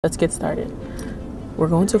Let's get started. We're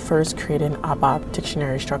going to first create an ABAP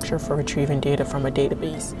dictionary structure for retrieving data from a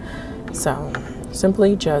database. So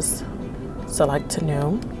simply just select to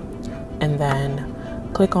new and then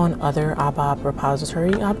click on other ABAP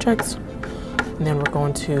repository objects. And then we're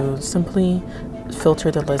going to simply filter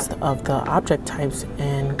the list of the object types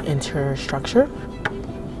and enter structure.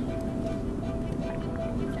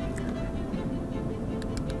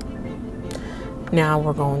 Now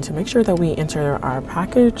we're going to make sure that we enter our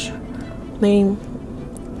package name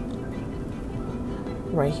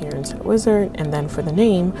right here into the wizard, and then for the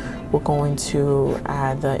name we're going to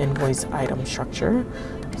add the invoice item structure.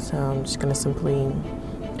 So I'm just going to simply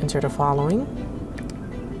enter the following.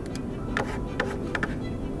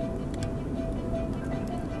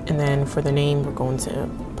 And then for the name we're going to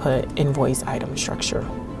put invoice item structure.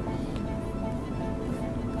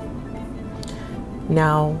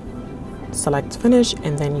 Now select finish,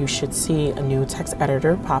 and then you should see a new text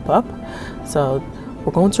editor pop up. So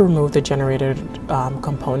we're going to remove the generated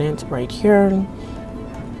component right here,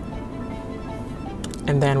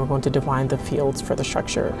 and then we're going to define the fields for the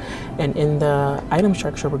structure. And in the item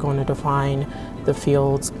structure we're going to define the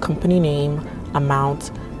fields company name,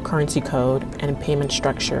 amount, currency code, and payment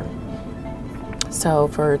structure. So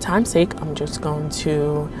for time's sake I'm just going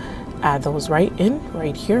to add those right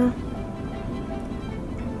here.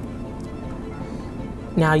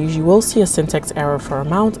 Now you will see a syntax error for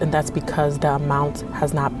amount, and that's because the amount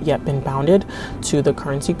has not yet been bounded to the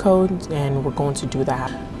currency code, and we're going to do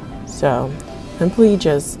that. So simply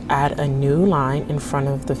just add a new line in front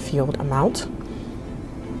of the field amount,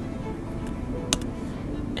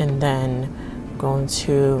 and then going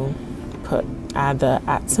to add the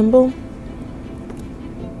 @ symbol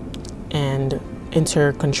and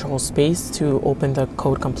enter control space to open the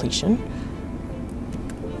code completion.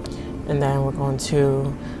 And then we're going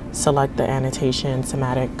to select the annotation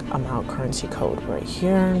semantic amount currency code right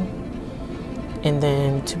here. And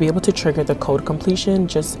then to be able to trigger the code completion,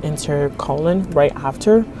 just enter colon right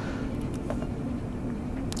after,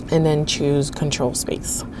 and then choose control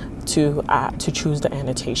space to choose the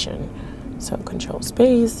annotation. So control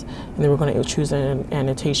space, and then we're going to choose an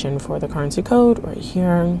annotation for the currency code right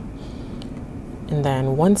here. And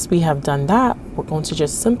then once we have done that, we're going to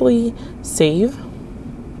just simply save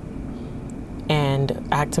and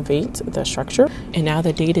activate the structure. And now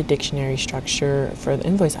the data dictionary structure for the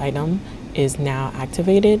invoice item is now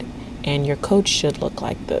activated, and your code should look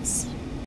like this.